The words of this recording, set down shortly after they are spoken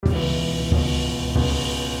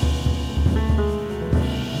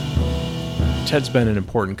Ted's been an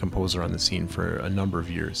important composer on the scene for a number of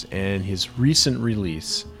years, and his recent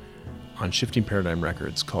release on Shifting Paradigm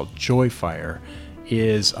Records called Joyfire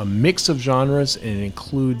is a mix of genres, and it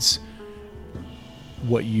includes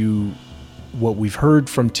what we've heard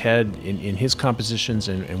from Ted in his compositions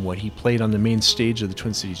and what he played on the main stage of the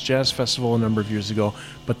Twin Cities Jazz Festival a number of years ago.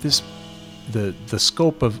 But the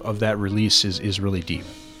scope of that release is really deep.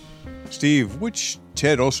 Steve, which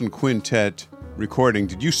Ted Olson Quintet recording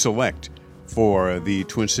did you select for the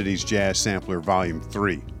Twin Cities Jazz Sampler Volume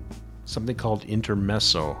 3? Something called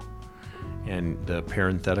Intermezzo, and the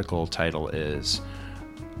parenthetical title is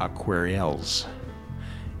Aquarelles.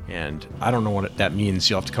 And I don't know what that means.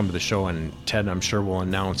 You'll have to come to the show, and Ted, I'm sure, will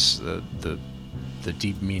announce the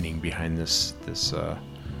deep meaning behind this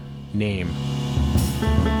name.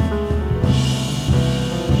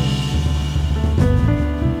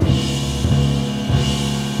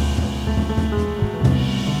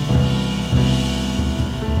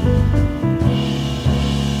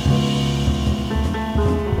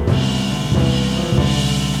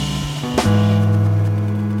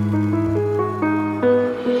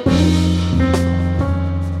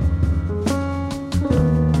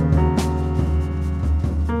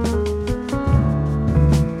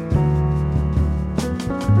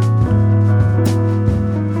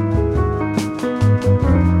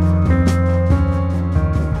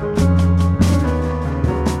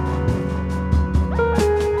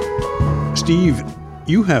 Steve,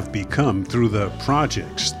 you have become, through the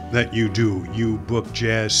projects that you do, you book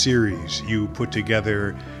jazz series, you put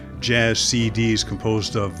together jazz CDs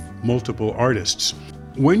composed of multiple artists.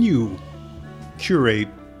 When you curate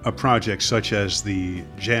a project such as the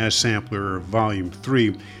Jazz Sampler Volume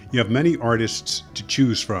 3, you have many artists to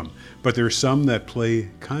choose from, but there are some that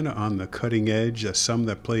play kind of on the cutting edge, some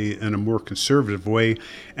that play in a more conservative way,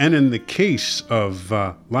 and in the case of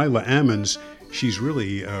Lila Ammons, she's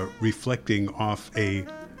really reflecting off a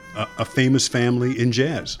famous family in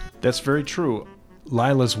jazz. That's very true.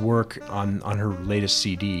 Lila's work on her latest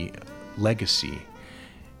CD, Legacy,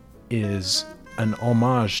 is an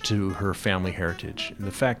homage to her family heritage. And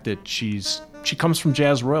the fact that she comes from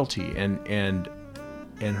jazz royalty and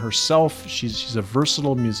herself, she's a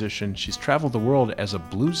versatile musician. She's traveled the world as a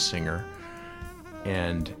blues singer,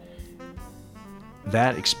 and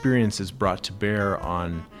that experience is brought to bear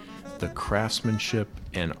on the craftsmanship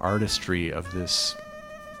and artistry of this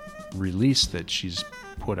release that she's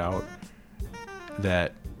put out,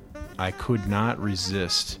 that I could not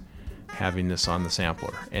resist having this on the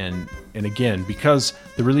sampler. And again, because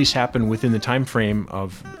the release happened within the time frame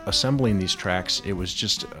of assembling these tracks, it was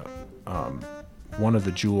just one of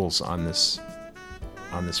the jewels on this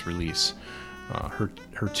release. Her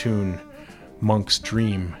tune, Monk's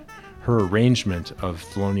Dream, her arrangement of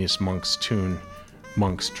Thelonious Monk's tune,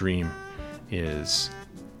 Monk's Dream, is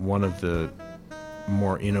one of the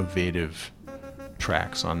more innovative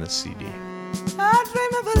tracks on this CD. I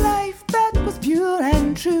dream of a life that was pure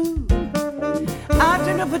and true. I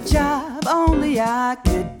dream of a job only I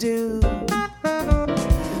could do.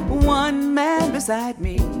 One man beside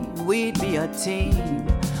me, we'd be a team.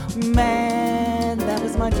 Man, that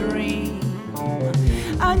was my dream.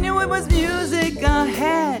 I knew it was music I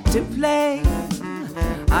had to play.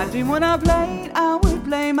 I dreamed when I played, I would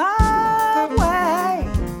play my way.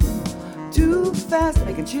 Too fast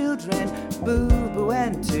making children boo-boo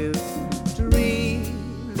and to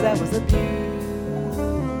dreams, that was a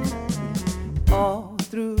view. All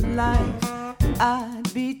through life,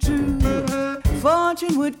 I'd be true.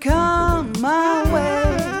 Fortune would come my way.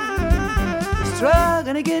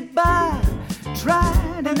 Struggling to get by,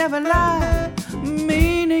 trying to never lie,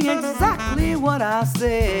 meaning exactly what I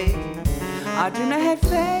say. I dreamed I had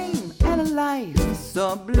fame and a life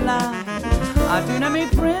sublime. I dreamed I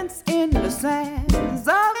made prints in the sands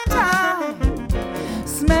of time.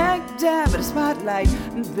 Smack dab at the spotlight,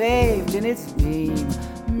 bathed in its beam.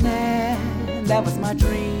 Man, that was my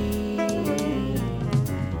dream.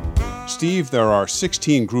 Steve, there are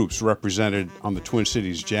 16 groups represented on the Twin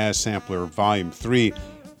Cities Jazz Sampler Volume 3.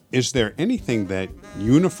 Is there anything that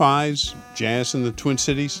unifies jazz in the Twin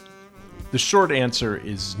Cities? The short answer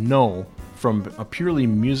is no. From a purely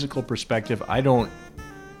musical perspective, to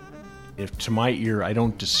my ear, I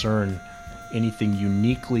don't discern anything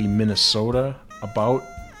uniquely Minnesota about,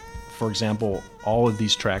 for example, all of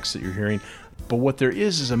these tracks that you're hearing. But what there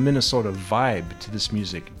is a Minnesota vibe to this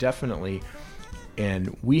music, definitely.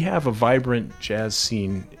 And we have a vibrant jazz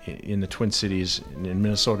scene in the Twin Cities and in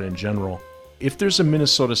Minnesota in general. If there's a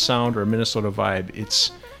Minnesota sound or a Minnesota vibe,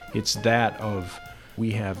 it's that of, we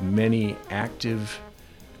have many active,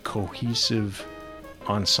 cohesive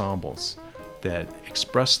ensembles that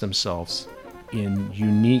express themselves in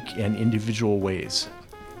unique and individual ways.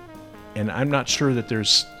 And I'm not sure that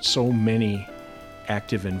there's so many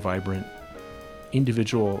active and vibrant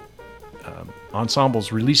individual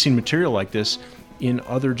ensembles releasing material like this in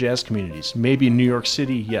other jazz communities. Maybe in New York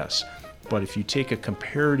City, yes. But if you take a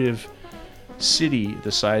comparative city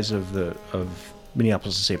the size of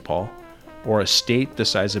Minneapolis and St. Paul, or a state the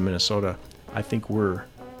size of Minnesota, I think we're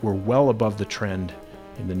well above the trend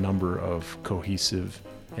in the number of cohesive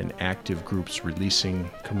and active groups releasing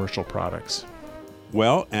commercial products.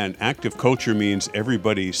 Well, and active culture means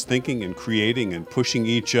everybody's thinking and creating and pushing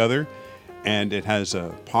each other, and it has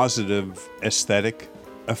a positive aesthetic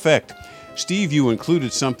effect. Steve, you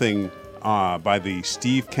included something by the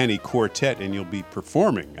Steve Kenny Quartet, and you'll be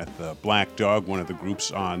performing at the Black Dog, one of the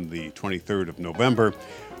groups, on the 23rd of November.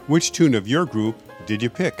 Which tune of your group did you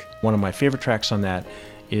pick? One of my favorite tracks on that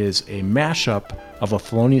is a mashup of a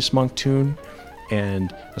Thelonious Monk tune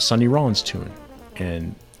and a Sonny Rollins tune,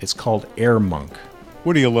 and it's called Air Monk.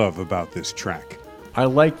 What do you love about this track? I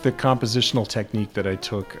like the compositional technique that I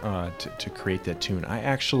took to create that tune. I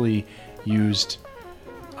actually used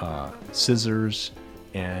scissors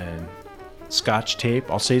and Scotch tape.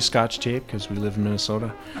 I'll say Scotch tape because we live in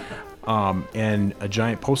Minnesota. And a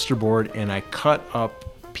giant poster board, and I cut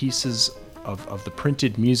up pieces of the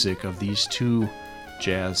printed music of these two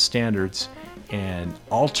jazz standards and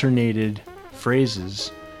alternated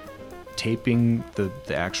phrases, taping the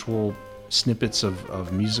actual snippets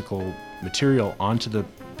of musical material onto the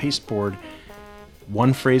pasteboard,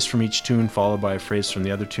 one phrase from each tune followed by a phrase from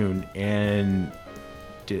the other tune, and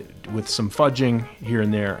with some fudging here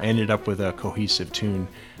and there, I ended up with a cohesive tune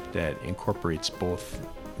that incorporates both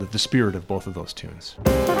the spirit of both of those tunes.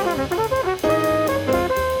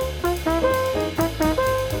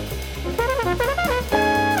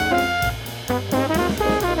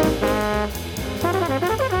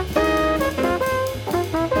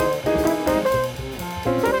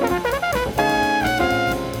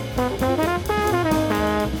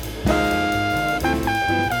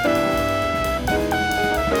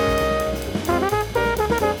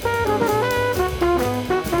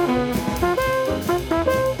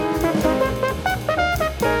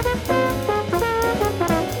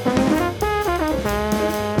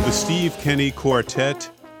 Steve Kenny Quartet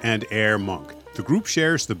and Air Monk. The group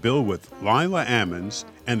shares the bill with Lila Ammons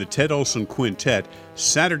and the Ted Olson Quintet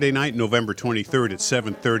Saturday night, November 23rd at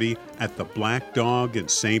 7:30 at the Black Dog in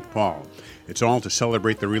St. Paul. It's all to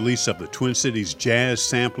celebrate the release of the Twin Cities Jazz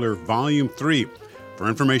Sampler Volume 3. For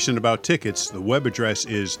information about tickets, the web address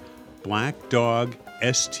is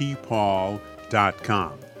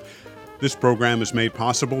blackdogstpaul.com. This program is made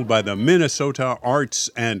possible by the Minnesota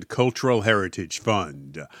Arts and Cultural Heritage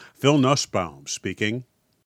Fund. Phil Nussbaum speaking.